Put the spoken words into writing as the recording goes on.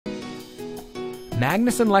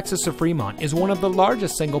Magnussen Lexus of Fremont is one of the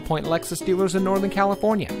largest single-point Lexus dealers in Northern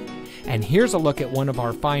California. And here's a look at one of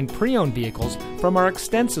our fine pre-owned vehicles from our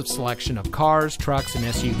extensive selection of cars, trucks, and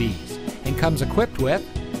SUVs, and comes equipped with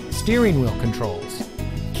steering wheel controls,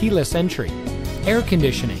 keyless entry, air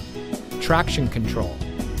conditioning, traction control,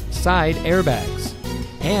 side airbags,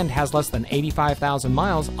 and has less than 85,000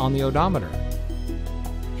 miles on the odometer.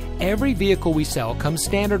 Every vehicle we sell comes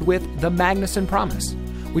standard with the Magnussen Promise,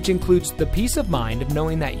 which includes the peace of mind of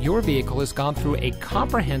knowing that your vehicle has gone through a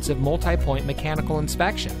comprehensive multi-point mechanical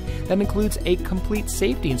inspection that includes a complete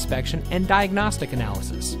safety inspection and diagnostic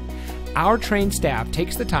analysis. Our trained staff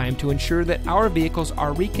takes the time to ensure that our vehicles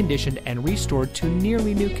are reconditioned and restored to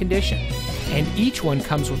nearly new condition, and each one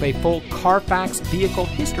comes with a full Carfax vehicle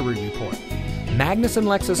history report. Magnussen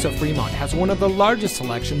Lexus of Fremont has one of the largest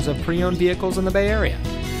selections of pre-owned vehicles in the Bay Area.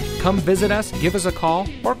 Come visit us, give us a call,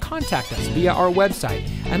 or contact us via our website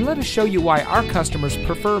and let us show you why our customers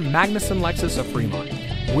prefer Magnussen Lexus of Fremont.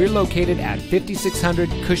 We're located at 5600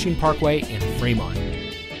 Cushing Parkway in Fremont.